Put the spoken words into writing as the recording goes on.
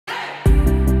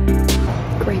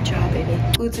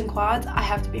glutes and quads, I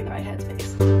have to be in the right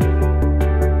headspace.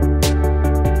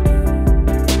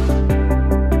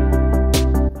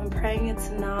 I'm praying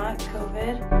it's not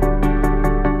COVID.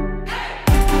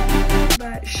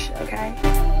 But okay.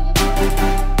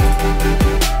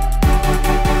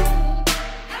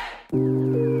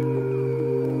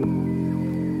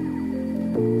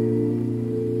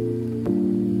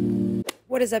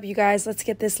 What is up, you guys? Let's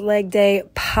get this leg day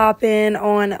popping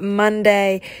on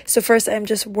Monday. So first, I'm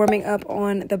just warming up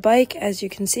on the bike. As you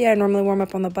can see, I normally warm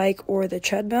up on the bike or the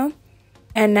treadmill.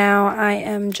 And now I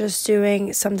am just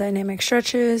doing some dynamic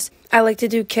stretches. I like to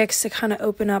do kicks to kind of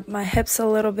open up my hips a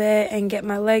little bit and get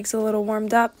my legs a little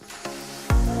warmed up.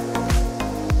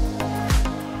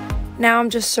 Now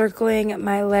I'm just circling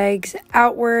my legs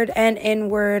outward and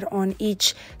inward on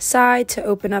each side to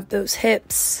open up those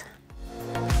hips.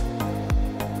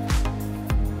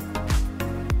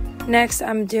 Next,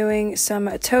 I'm doing some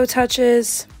toe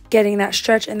touches, getting that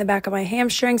stretch in the back of my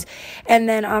hamstrings, and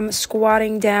then I'm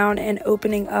squatting down and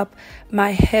opening up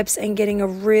my hips and getting a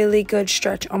really good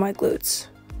stretch on my glutes.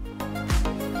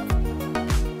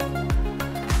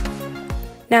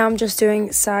 Now I'm just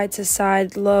doing side to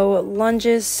side low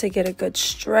lunges to get a good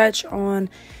stretch on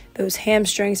those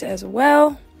hamstrings as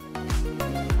well.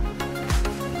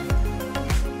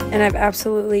 And I have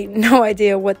absolutely no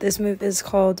idea what this move is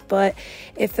called, but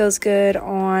it feels good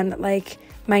on like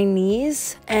my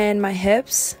knees and my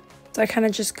hips. So I kind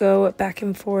of just go back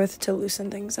and forth to loosen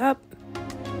things up.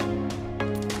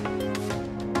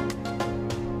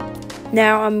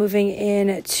 Now I'm moving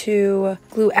into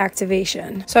glute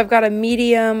activation. So I've got a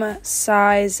medium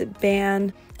size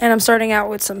band, and I'm starting out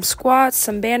with some squats,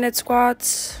 some banded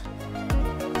squats.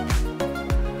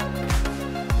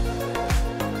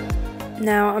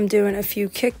 Now I'm doing a few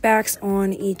kickbacks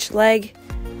on each leg.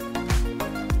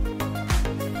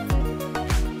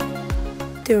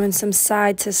 Doing some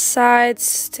side to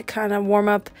sides to kind of warm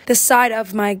up the side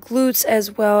of my glutes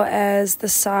as well as the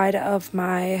side of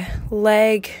my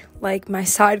leg, like my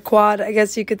side quad, I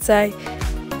guess you could say.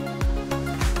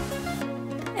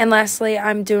 And lastly,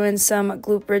 I'm doing some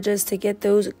glute bridges to get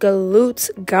those glutes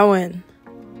going.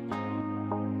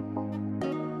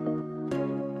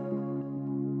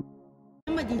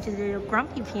 Somebody's a little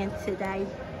grumpy pants today.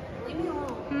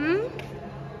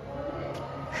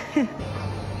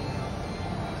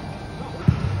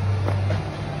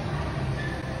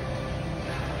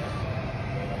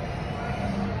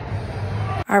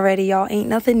 Alrighty, y'all, ain't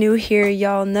nothing new here.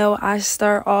 Y'all know I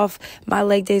start off my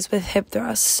leg days with hip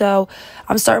thrusts. So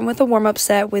I'm starting with a warm-up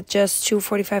set with just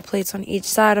 245 plates on each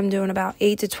side. I'm doing about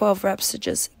 8 to 12 reps to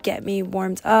just get me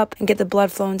warmed up and get the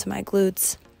blood flowing to my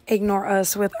glutes. Ignore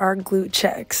us with our glute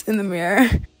checks in the mirror.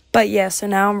 But yeah, so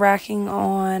now I'm racking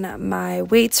on my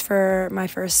weights for my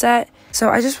first set. So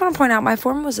I just want to point out my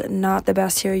form was not the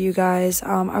best here, you guys.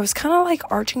 I was kind of like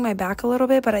arching my back a little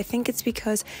bit, but I think it's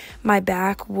because my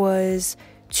back was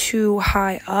too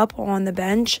high up on the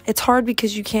bench. It's hard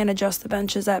because you can't adjust the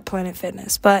benches at Planet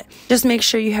Fitness, but just make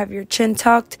sure you have your chin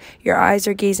tucked, your eyes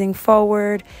are gazing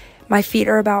forward. My feet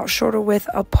are about shoulder width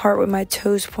apart with my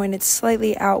toes pointed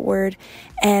slightly outward,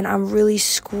 and I'm really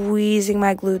squeezing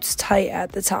my glutes tight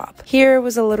at the top. Here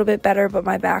was a little bit better, but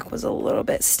my back was a little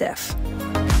bit stiff.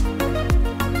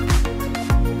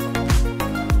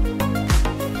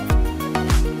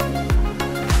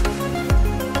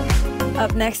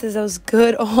 Up next is those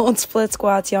good old split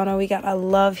squats. Y'all know we got a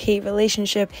love-hate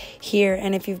relationship here,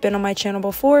 and if you've been on my channel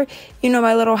before, you know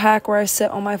my little hack where I sit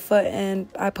on my foot and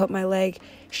I put my leg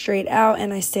straight out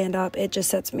and I stand up. It just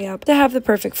sets me up to have the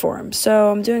perfect form. So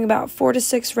I'm doing about 4 to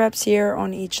 6 reps here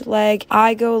on each leg.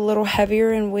 I go a little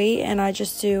heavier in weight and I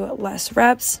just do less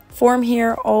reps. Form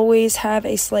here, always have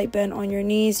a slight bend on your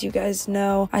knees. You guys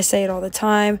know I say it all the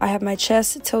time. I have my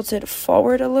chest tilted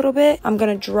forward a little bit. I'm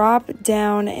gonna drop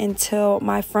down until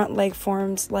my front leg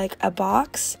forms like a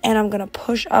box, and I'm gonna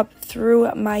push up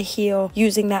through my heel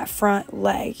using that front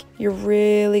leg. You're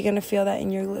really gonna feel that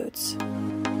in your glutes.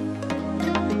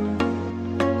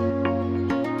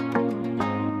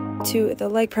 To the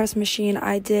leg press machine,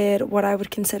 I did what I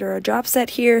would consider a drop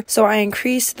set here. So I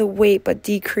increased the weight but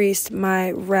decreased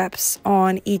my reps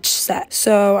on each set.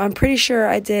 So I'm pretty sure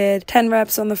I did 10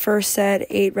 reps on the first set,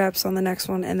 8 reps on the next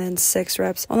one, and then 6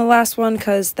 reps on the last one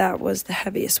because that was the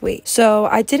heaviest weight. So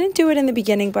I didn't do it in the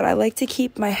beginning, but I like to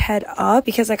keep my head up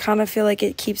because I kind of feel like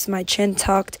it keeps my chin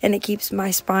tucked and it keeps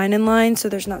my spine in line, so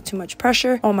there's not too much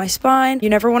pressure on my spine. You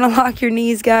never want to lock your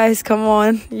knees, guys. Come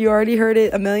on. You already heard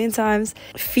it a million times.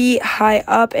 Feet high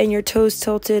up and your toes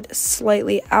tilted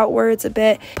slightly outwards a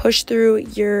bit. Push through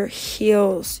your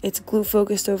heels. It's glute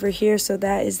focused over here, so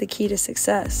that is the key to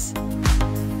success.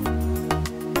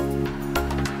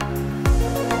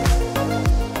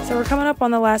 So we're coming up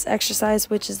on the last exercise,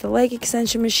 which is the leg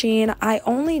extension machine. I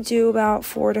only do about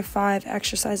 4 to 5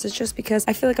 exercises just because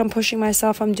I feel like I'm pushing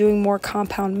myself. I'm doing more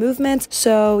compound movements.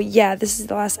 So yeah, this is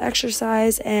the last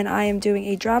exercise and I am doing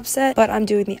a drop set, but I'm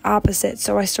doing the opposite.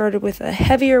 So I started with a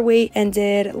heavier weight and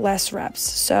did less reps.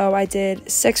 So I did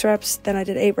 6 reps, then I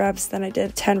did 8 reps, then I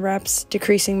did 10 reps,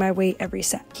 decreasing my weight every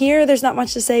set. Here, there's not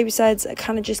much to say besides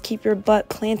kind of just keep your butt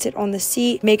planted on the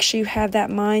seat. Make sure you have that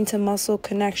mind to muscle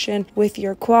connection with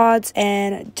your quads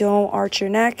and don't arch your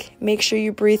neck. Make sure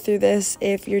you breathe through this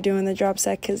if you're doing the drop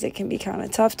set because it can be kind of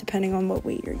tough depending on what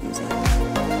weight you're using.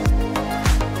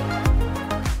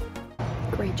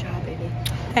 Great job, baby.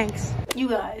 Thanks. You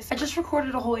guys, I just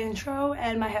recorded a whole intro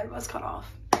and my head was cut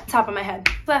off. Top of my head.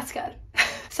 That's good.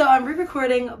 So I'm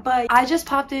re-recording, but I just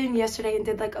popped in yesterday and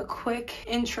did like a quick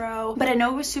intro, but I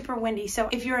know it was super windy. So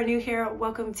if you are new here,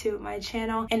 welcome to my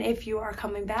channel. And if you are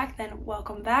coming back, then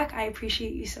welcome back. I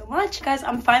appreciate you so much. Guys,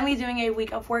 I'm finally doing a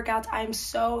week of workouts. I'm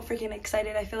so freaking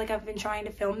excited. I feel like I've been trying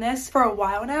to film this for a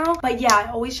while now, but yeah,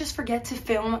 I always just forget to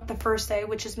film the first day,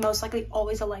 which is most likely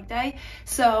always a leg day.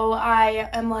 So I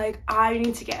am like, I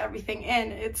need to get everything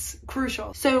in. It's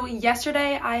crucial. So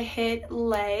yesterday I hit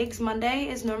legs. Monday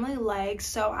is normally legs.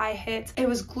 So it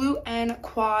was glute and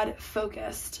quad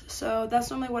focused. So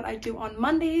that's normally what I do on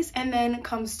Mondays. And then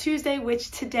comes Tuesday, which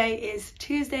today is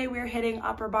Tuesday, we're hitting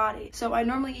upper body. So I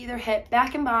normally either hit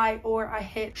back and bi or I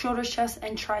hit shoulders, chest,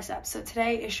 and triceps. So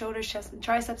today is shoulders, chest, and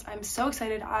triceps. I'm so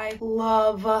excited. I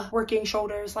love working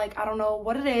shoulders. Like, I don't know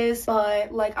what it is,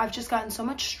 but like I've just gotten so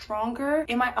much stronger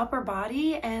in my upper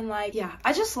body. And like, yeah,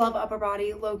 I just love upper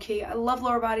body low key. I love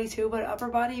lower body too, but upper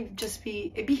body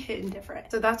it'd be hitting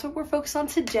different. So that's what we're focused on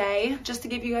today. Just to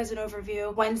give you guys an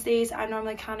overview, Wednesdays I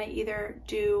normally kind of either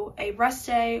do a rest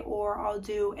day or I'll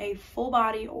do a full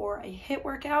body or a HIIT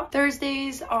workout.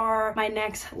 Thursdays are my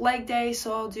next leg day,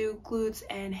 so I'll do glutes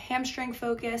and hamstring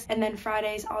focus, and then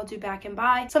Fridays I'll do back and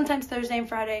bi. Sometimes Thursday and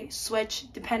Friday switch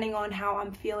depending on how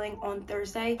I'm feeling on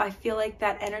Thursday. If I feel like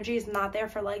that energy is not there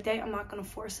for leg day, I'm not going to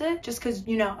force it, just because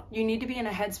you need to be in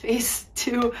a headspace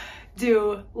to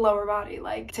do lower body.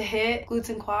 Like, to hit glutes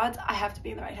and quads, I have to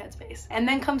be in the right headspace. And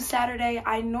then comes Saturday,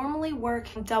 I normally work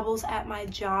doubles at my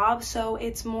job, so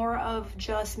it's more of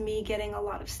just me getting a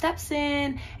lot of steps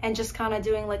in and just kind of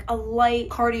doing like a light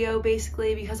cardio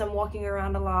basically because I'm walking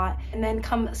around a lot. And then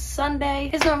come Sunday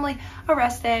is normally a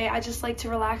rest day. I just like to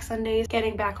relax Sundays,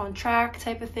 getting back on track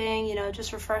type of thing,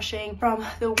 just refreshing from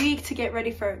the week to get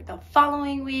ready for the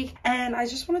following week. And I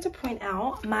just wanted to point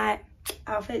out my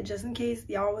outfit just in case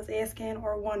y'all was asking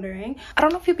or wondering. I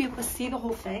don't know if you'll be able to see the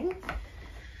whole thing,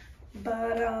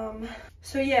 but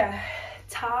so yeah,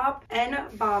 top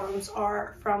and bottoms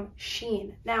are from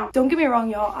Shein. Now, don't get me wrong,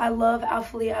 y'all. I love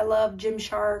Outfleet. I love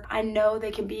Gymshark. I know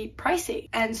they can be pricey,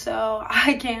 and so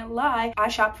I can't lie, I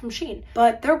shop from Shein,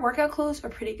 but their workout clothes are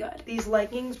pretty good. These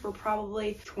leggings were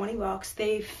probably 20 bucks.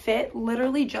 They fit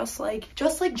literally just like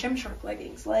Gymshark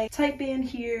leggings, like tight band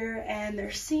here, and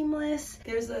they're seamless.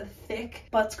 There's a thick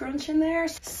butt scrunch in there.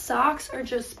 Socks are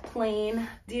just plain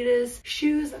Adidas.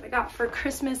 Shoes that I got for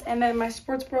Christmas, and then my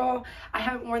sports bra. I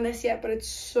haven't worn this yet, but it's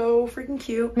so freaking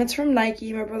cute. It's from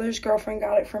Nike. My brother's girlfriend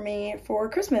got it for me for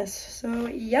Christmas. So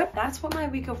yep, that's what my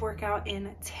week of workout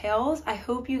entails. I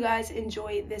hope you guys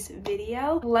enjoy this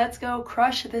video. Let's go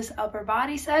crush this upper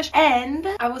body sesh, and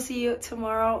I will see you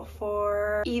tomorrow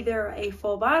for either a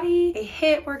full body, a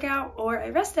HIIT workout, or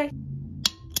a rest day.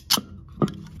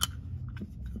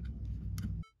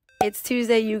 It's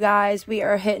Tuesday, you guys. We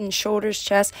are hitting shoulders,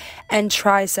 chest, and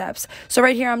triceps. So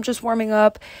right here, I'm just warming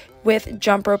up with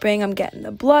jump roping. I'm getting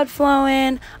the blood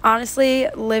flowing. Honestly,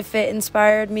 Live Fit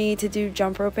inspired me to do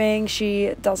jump roping.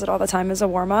 She does it all the time as a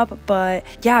warm-up, but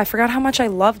yeah, I forgot how much I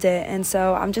loved it, and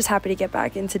so I'm just happy to get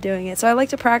back into doing it. So I like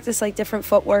to practice like different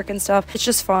footwork and stuff. It's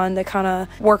just fun to kind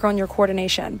of work on your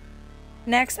coordination.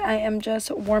 Next, I am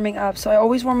just warming up. So I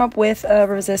always warm up with a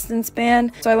resistance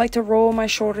band. So I like to roll my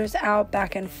shoulders out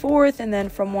back and forth, and then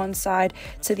from one side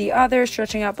to the other,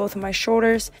 stretching out both of my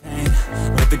shoulders.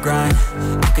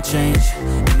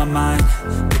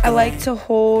 I like to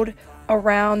hold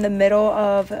around the middle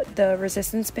of the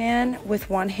resistance band with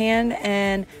one hand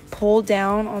and pull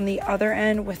down on the other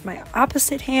end with my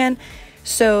opposite hand,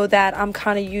 so that I'm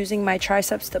kind of using my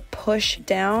triceps to push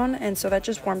down, and so that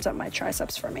just warms up my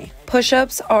triceps for me.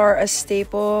 Push-ups are a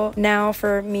staple now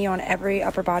for me on every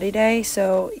upper body day,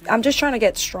 so I'm just trying to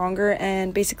get stronger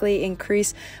and basically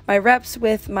increase my reps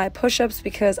with my push-ups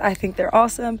because I think they're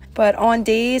awesome. But on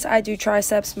days I do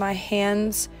triceps, my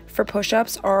hands for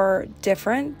push-ups are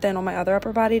different than on my other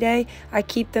upper body day. I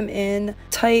keep them in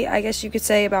tight, I guess you could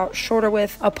say about shoulder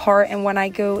width apart, and when I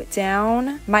go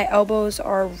down, my elbows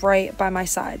are right by my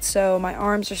side. So my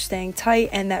arms are staying tight,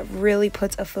 and that really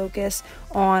puts a focus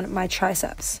on my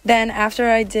triceps. Then after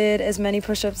I did as many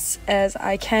push-ups as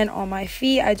I can on my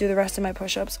feet, I do the rest of my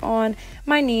push-ups on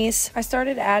my knees. I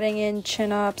started adding in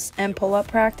chin-ups and pull-up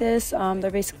practice.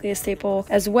 They're basically a staple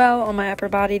as well on my upper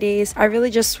body days. I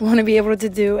really just want to be able to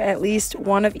do at least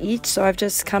one of each, so I've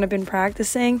just kind of been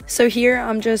practicing. So here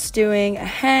I'm just doing a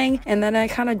hang, and then I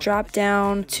kind of drop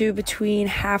down to between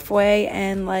halfway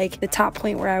and like the top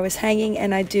point where I was hanging,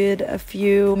 and I did a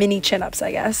few mini chin-ups,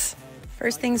 I guess.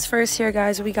 First things first here,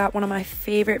 guys, we got one of my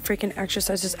favorite freaking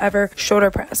exercises ever, shoulder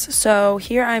press. So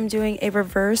here I'm doing a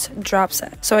reverse drop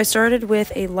set. So I started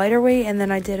with a lighter weight, and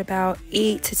then I did about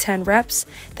 8 to 10 reps.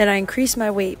 Then I increased my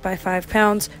weight by 5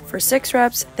 pounds for 6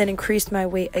 reps, then increased my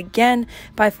weight again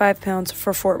by 5 pounds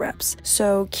for 4 reps.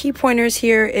 So key pointers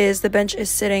here is the bench is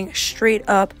sitting straight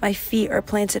up, my feet are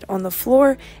planted on the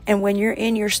floor, and when you're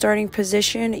in your starting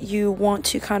position, you want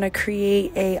to kind of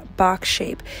create a box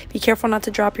shape. Be careful not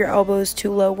to drop your elbows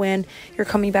too low when you're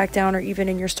coming back down or even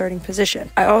in your starting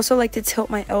position. I also like to tilt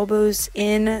my elbows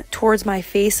in towards my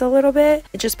face a little bit.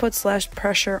 It just puts less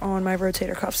pressure on my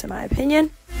rotator cuffs in my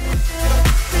opinion.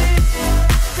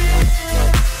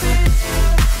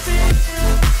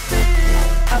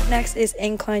 Next is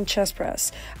incline chest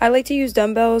press. I like to use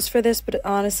dumbbells for this, but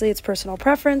honestly it's personal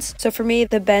preference. So for me,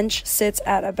 the bench sits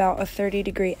at about a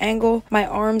 30-degree angle. My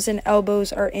arms and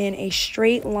elbows are in a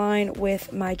straight line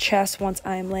with my chest once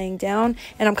I'm laying down,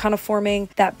 and I'm kind of forming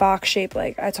that box shape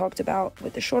like I talked about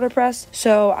with the shoulder press.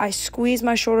 So I squeeze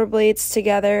my shoulder blades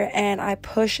together and I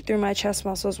push through my chest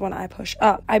muscles when I push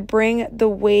up. I bring the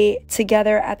weight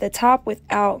together at the top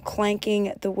without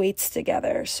clanking the weights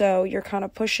together. So you're kind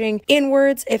of pushing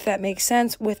inwards, if that makes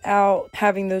sense, without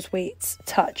having those weights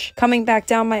touch. Coming back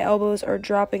down, my elbows are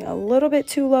dropping a little bit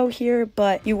too low here,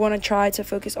 but you want to try to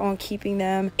focus on keeping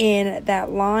them in that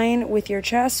line with your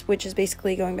chest, which is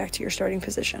basically going back to your starting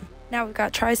position. Now we've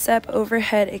got tricep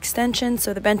overhead extension.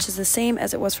 So the bench is the same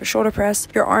as it was for shoulder press.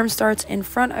 Your arm starts in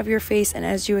front of your face, and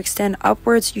as you extend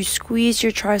upwards, you squeeze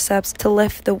your triceps to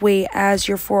lift the weight as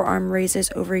your forearm raises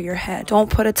over your head. Don't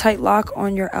put a tight lock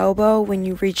on your elbow when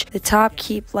you reach the top.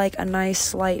 Keep like a nice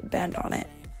slight bend on it.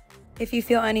 If you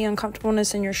feel any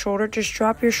uncomfortableness in your shoulder, just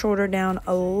drop your shoulder down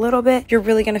a little bit. You're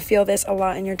really going to feel this a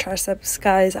lot in your triceps,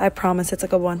 guys. I promise, it's a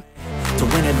good one. To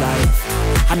win at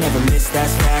life, I never miss,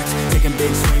 that's fact. Taking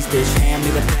big swings, bitch, hand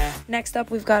me the bat. Next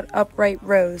up, we've got upright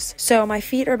rows. So my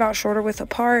feet are about shoulder width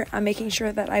apart. I'm making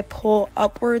sure that I pull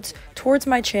upwards towards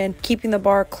my chin, keeping the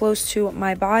bar close to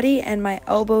my body and my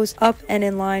elbows up and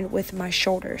in line with my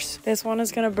shoulders. This one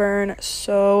is gonna burn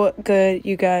so good,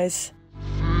 you guys.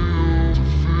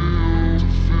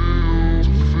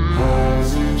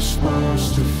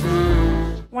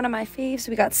 One of my faves,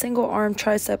 we got single arm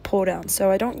tricep pull down.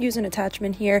 So I don't use an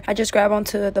attachment here. I just grab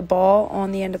onto the ball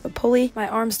on the end of the pulley. My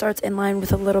arm starts in line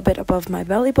with a little bit above my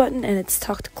belly button, and it's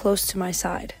tucked close to my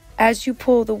side. As you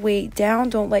pull the weight down,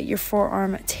 don't let your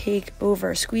forearm take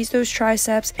over. Squeeze those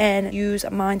triceps and use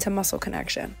mind to muscle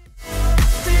connection.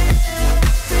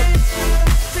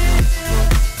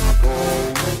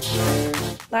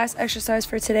 Last exercise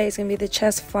for today is going to be the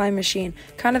chest fly machine.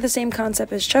 Kind of the same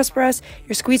concept as chest press.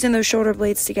 You're squeezing those shoulder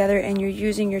blades together and you're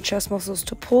using your chest muscles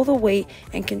to pull the weight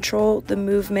and control the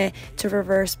movement to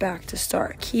reverse back to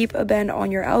start. Keep a bend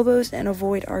on your elbows and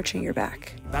avoid arching your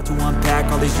back. About to unpack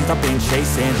all these things I've been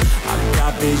chasing. I've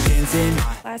got visions in.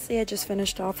 Lastly, I just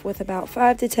finished off with about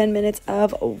 5 to 10 minutes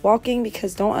of walking,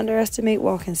 because don't underestimate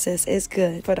walking, sis. It's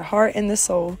good for the heart and the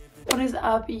soul. What is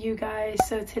up, you guys?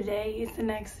 So today is the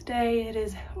next day. It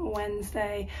is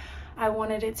Wednesday. I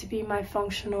wanted it to be my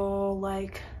functional,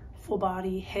 like, full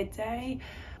body HIIT day.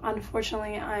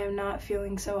 Unfortunately, I am not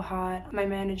feeling so hot. My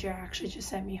manager actually just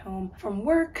sent me home from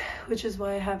work, which is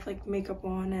why I have like makeup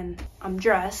on and I'm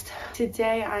dressed.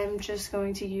 Today, I'm just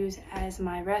going to use as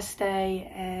my rest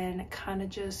day and kind of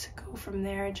just go from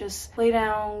there. Just lay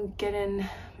down, get in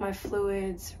my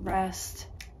fluids, rest,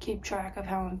 keep track of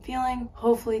how I'm feeling.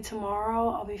 Hopefully tomorrow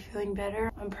I'll be feeling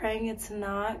better. I'm praying it's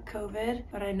not COVID,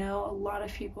 but I know a lot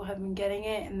of people have been getting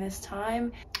it in this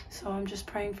time. So I'm just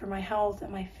praying for my health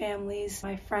and my family's,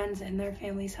 my friends and their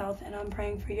family's health. And I'm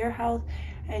praying for your health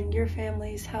and your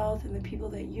family's health and the people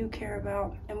that you care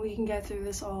about. And we can get through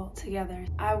this all together.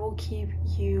 I will keep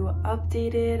you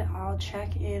updated. I'll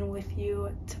check in with you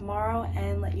tomorrow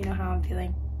and let you know how I'm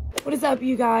feeling. What is up,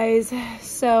 you guys?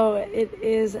 So it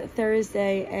is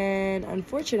Thursday and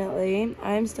unfortunately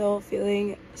I'm still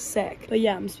feeling sick. But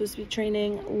yeah, I'm supposed to be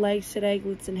training legs today,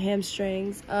 glutes and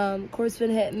hamstrings. Court's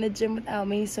been hitting the gym without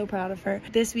me, so proud of her.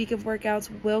 This week of workouts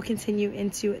will continue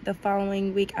into the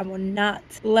following week. I will not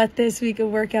let this week of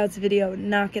workouts video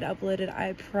not get uploaded.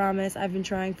 I promise. I've been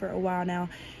trying for a while now.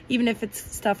 Even if it's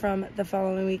stuff from the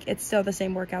following week, it's still the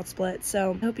same workout split.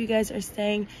 So I hope you guys are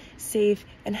staying safe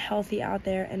and healthy out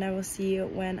there, and I will see you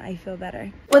when I feel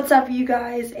better. What's up, you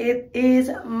guys? It is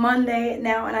Monday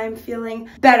now, and I'm feeling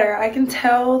better. I can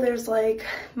tell there's like,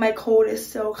 my cold is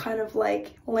still kind of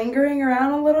like lingering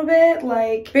around a little bit,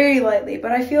 like very lightly,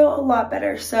 but I feel a lot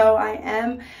better. So I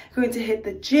am going to hit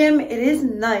the gym. It is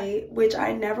night, which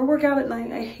I never work out at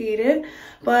night. I hate it,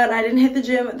 but I didn't hit the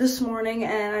gym this morning,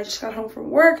 and I just got home from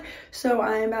work. So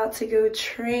I'm about to go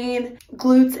train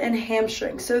glutes and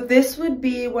hamstrings. So this would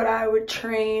be what I would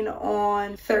train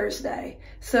on Thursday.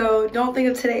 So don't think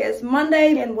of today as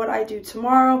Monday, and what I do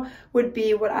tomorrow would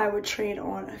be what I would train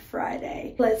on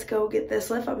Friday. Let's go get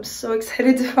this lift. I'm so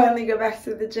excited to finally go back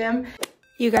to the gym.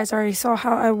 You guys already saw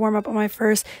how I warm up on my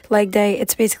first leg day.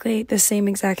 It's basically the same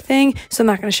exact thing, so I'm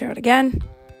not going to show it again.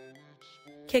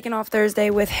 Kicking off Thursday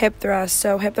with hip thrusts.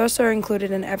 So hip thrusts are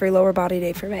included in every lower body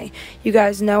day for me. You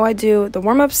guys know I do the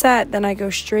warm-up set, then I go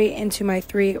straight into my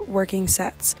 3 working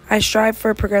sets. I strive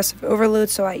for progressive overload,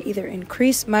 so I either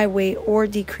increase my weight or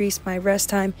decrease my rest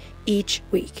time each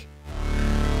week.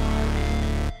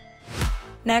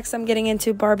 Next, I'm getting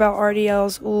into barbell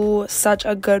RDLs. Ooh, such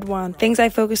a good one. Things I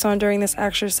focus on during this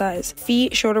exercise: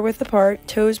 feet shoulder width apart,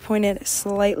 toes pointed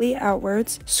slightly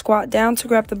outwards, squat down to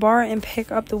grab the bar and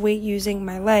pick up the weight using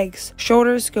my legs.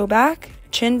 Shoulders go back,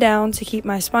 chin down to keep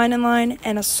my spine in line,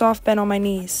 and a soft bend on my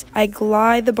knees. I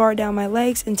glide the bar down my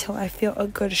legs until I feel a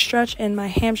good stretch in my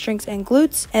hamstrings and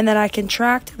glutes, and then I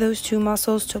contract those 2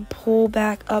 muscles to pull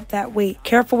back up that weight.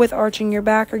 Careful with arching your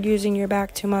back or using your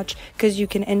back too much, because you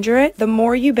can injure it. The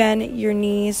more you bend your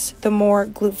knees, the more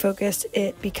glute focused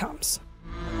it becomes.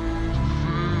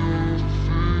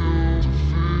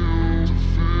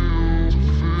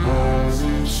 How's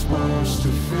it supposed to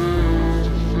feel?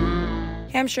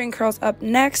 Hamstring curls up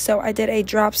next, so I did a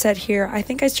drop set here. I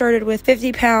think I started with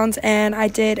 50 pounds and I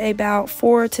did about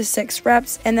 4 to 6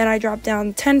 reps, and then I dropped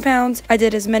down 10 pounds. I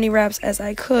did as many reps as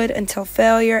I could until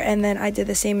failure, and then I did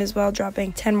the same as well,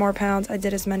 dropping 10 more pounds. I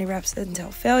did as many reps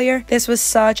until failure. This was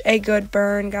such a good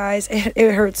burn, guys.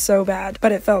 It hurt so bad,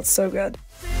 but it felt so good.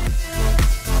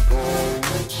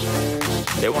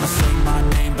 They wanna say my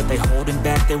name, but they holding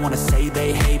back. They wanna say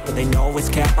they hate, but they know it's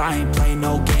cap. I ain't play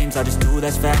no games, I just do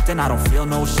that's fact. And I don't feel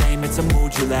no shame, it's a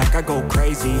mood you lack. I go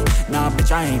crazy, nah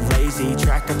bitch I ain't lazy.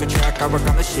 Track after track, I work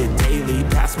on this shit daily.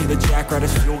 Pass me the jack, right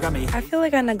as fuel, got me. I feel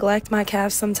like I neglect my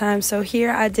calves sometimes, so here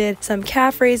I did some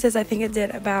calf raises. I think I did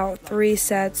about 3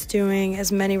 sets, doing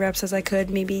as many reps as I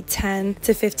could, maybe 10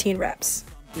 to 15 reps.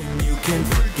 You can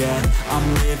forget,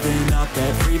 I'm living up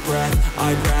every breath.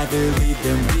 I'd rather lead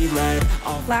than be led.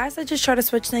 Last, I just try to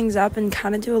switch things up and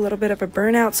kind of do a little bit of a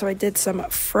burnout, so I did some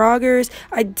froggers.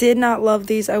 I did not love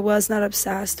these. I was not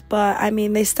obsessed, but I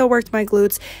mean, they still worked my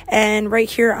glutes. And right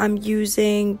here, I'm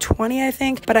using 20, I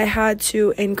think, but I had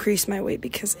to increase my weight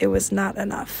because it was not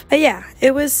enough. But yeah,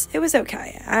 it was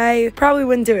okay. I probably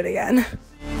wouldn't do it again.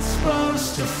 It's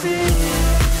supposed to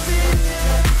feel.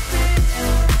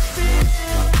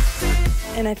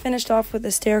 And I finished off with a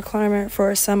stair climber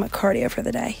for some cardio for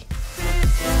the day.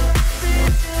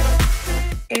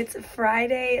 It's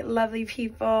Friday, lovely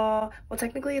people. Well,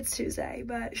 technically it's Tuesday,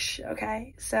 but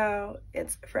okay. So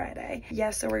it's Friday.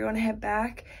 Yes, so we're going to head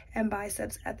back and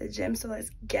biceps at the gym. So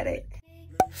let's get it.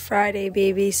 Friday,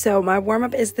 baby. So my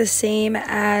warm-up is the same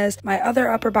as my other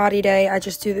upper body day. I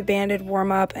just do the banded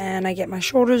warm-up and I get my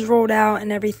shoulders rolled out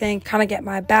and everything. Kind of get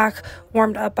my back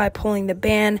warmed up by pulling the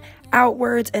band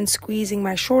outwards and squeezing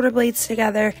my shoulder blades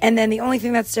together. And then the only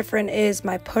thing that's different is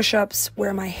my push-ups,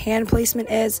 where my hand placement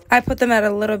is. I put them at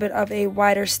a little bit of a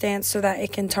wider stance so that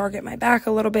it can target my back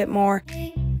a little bit more.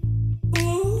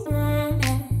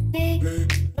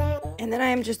 And then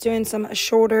I am just doing some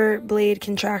shoulder blade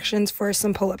contractions for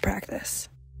some pull-up practice.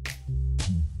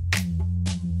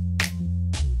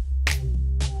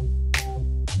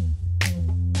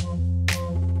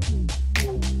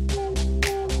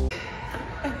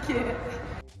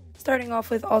 Starting off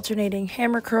with alternating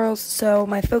hammer curls, so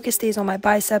my focus stays on my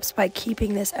biceps by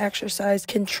keeping this exercise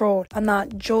controlled. I'm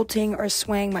not jolting or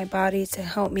swaying my body to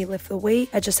help me lift the weight.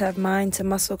 I just have mind to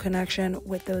muscle connection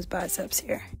with those biceps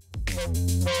here.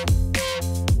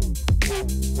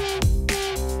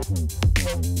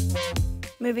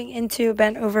 Moving into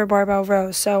bent over barbell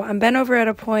rows. So I'm bent over at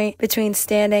a point between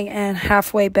standing and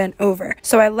halfway bent over.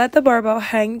 So I let the barbell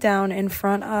hang down in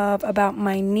front of about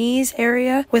my knees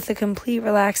area with a complete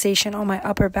relaxation on my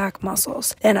upper back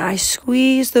muscles. Then I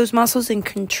squeeze those muscles and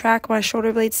contract my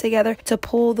shoulder blades together to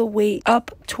pull the weight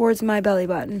up towards my belly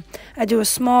button. I do a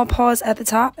small pause at the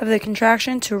top of the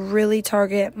contraction to really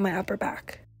target my upper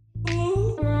back.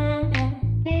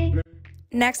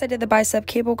 Next, I did the bicep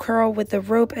cable curl with the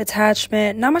rope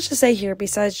attachment. Not much to say here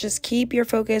besides just keep your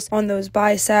focus on those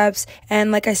biceps.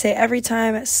 And like I say every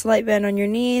time, slight bend on your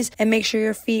knees and make sure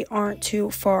your feet aren't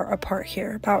too far apart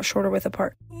here, about shoulder width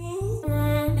apart.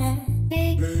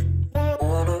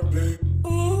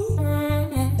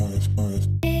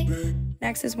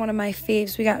 Next is one of my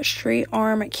faves. We got straight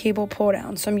arm cable pull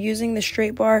down. So I'm using the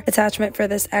straight bar attachment for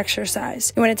this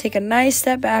exercise. You want to take a nice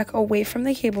step back away from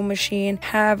the cable machine,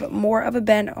 have more of a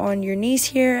bend on your knees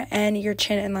here and your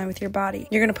chin in line with your body.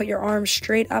 You're going to put your arms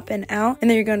straight up and out, and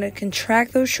then you're going to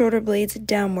contract those shoulder blades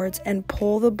downwards and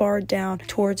pull the bar down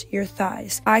towards your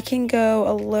thighs. I can go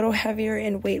a little heavier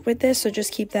in weight with this, so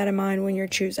just keep that in mind when you're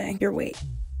choosing your weight.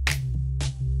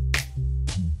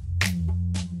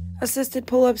 Assisted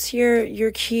pull-ups here,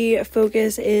 your key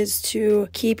focus is to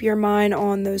keep your mind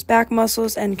on those back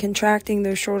muscles and contracting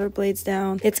those shoulder blades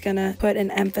down. It's gonna put an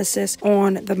emphasis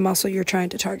on the muscle you're trying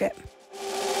to target.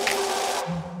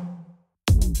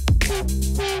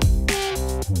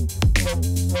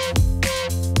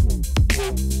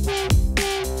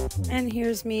 And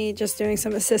here's me just doing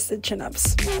some assisted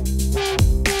chin-ups.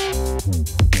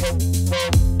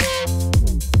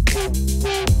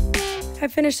 I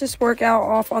finished this workout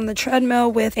off on the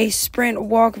treadmill with a sprint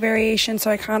walk variation. So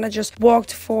I kind of just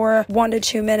walked for 1 to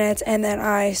 2 minutes and then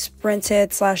I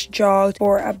sprinted / jogged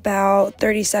for about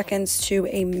 30 seconds to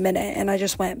a minute. And I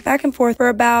just went back and forth for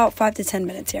about 5 to 10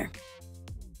 minutes here.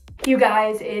 You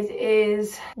guys, it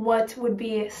is what would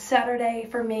be Saturday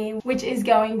for me, which is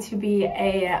going to be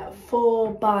a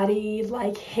full body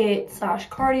like HIIT /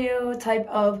 cardio type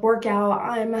of workout.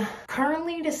 I'm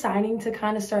currently deciding to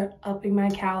kind of start upping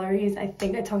my calories. I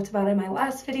think I talked about it in my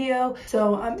last video.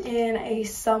 So I'm in a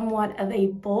somewhat of a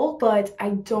bulk, but I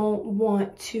don't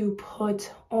want to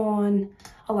put on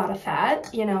a lot of fat.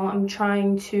 You know, I'm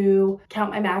trying to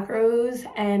count my macros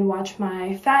and watch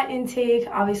my fat intake,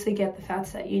 obviously get the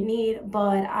fats that you need,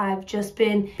 but I've just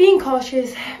been being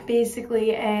cautious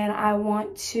basically, and I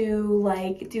want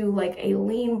to do a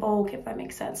lean bulk, if that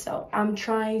makes sense. So I'm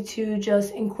trying to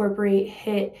just incorporate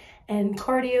HIIT and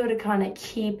cardio to kind of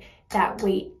keep that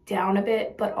weight down a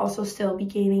bit, but also still be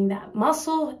gaining that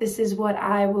muscle. This is what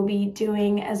I will be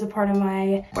doing as a part of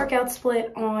my workout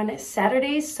split on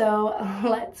Saturdays. So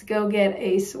let's go get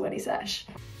a sweaty sesh.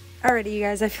 Alrighty, you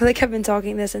guys, I feel like I've been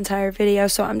talking this entire video,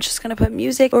 so I'm just going to put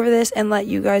music over this and let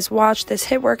you guys watch this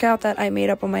HIIT workout that I made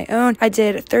up on my own. I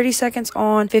did 30 seconds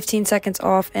on, 15 seconds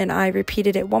off, and I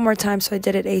repeated it one more time, so I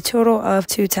did it a total of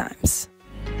 2 times.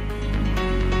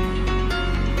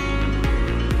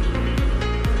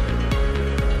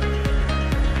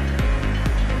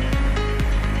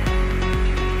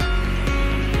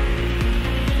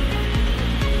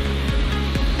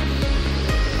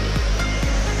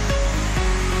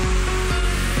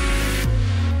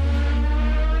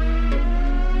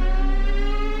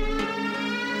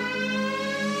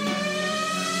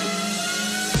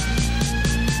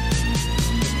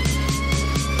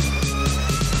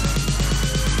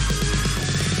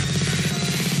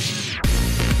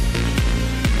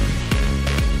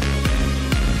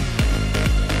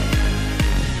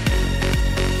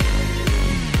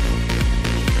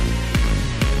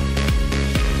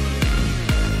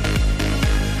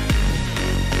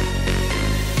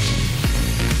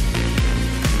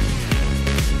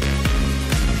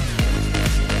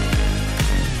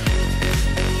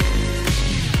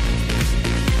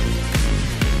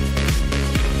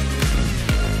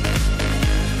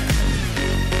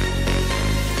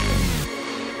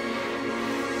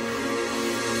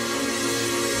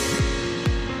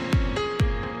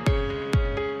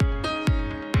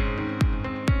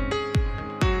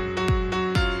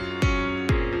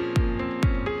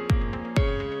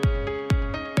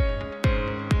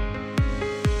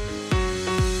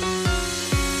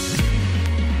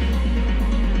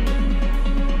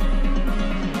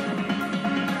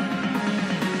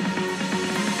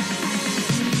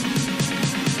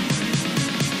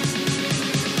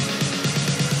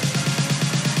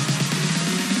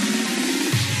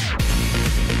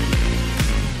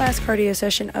 Last cardio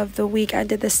session of the week, I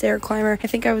did the stair climber. I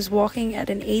think I was walking at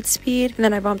an 8 speed, and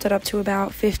then I bumped it up to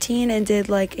about 15 and did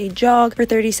like a jog for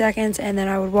 30 seconds, and then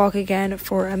I would walk again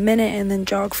for a minute and then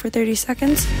jog for 30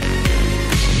 seconds.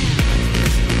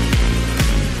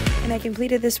 And I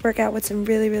completed this workout with some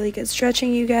really, really good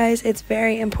stretching, you guys. It's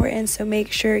very important, so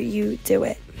make sure you do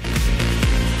it.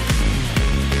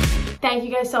 Thank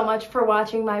you guys so much for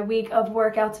watching my week of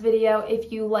workouts video.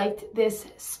 If you liked this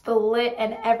split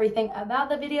and everything about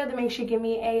the video, then make sure you give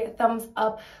me a thumbs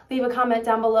up. Leave a comment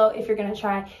down below if you're gonna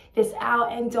try this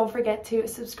out, and don't forget to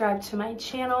subscribe to my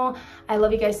channel. I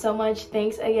love you guys so much.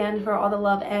 Thanks again for all the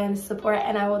love and support,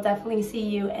 and I will definitely see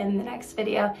you in the next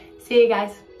video. See you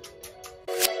guys.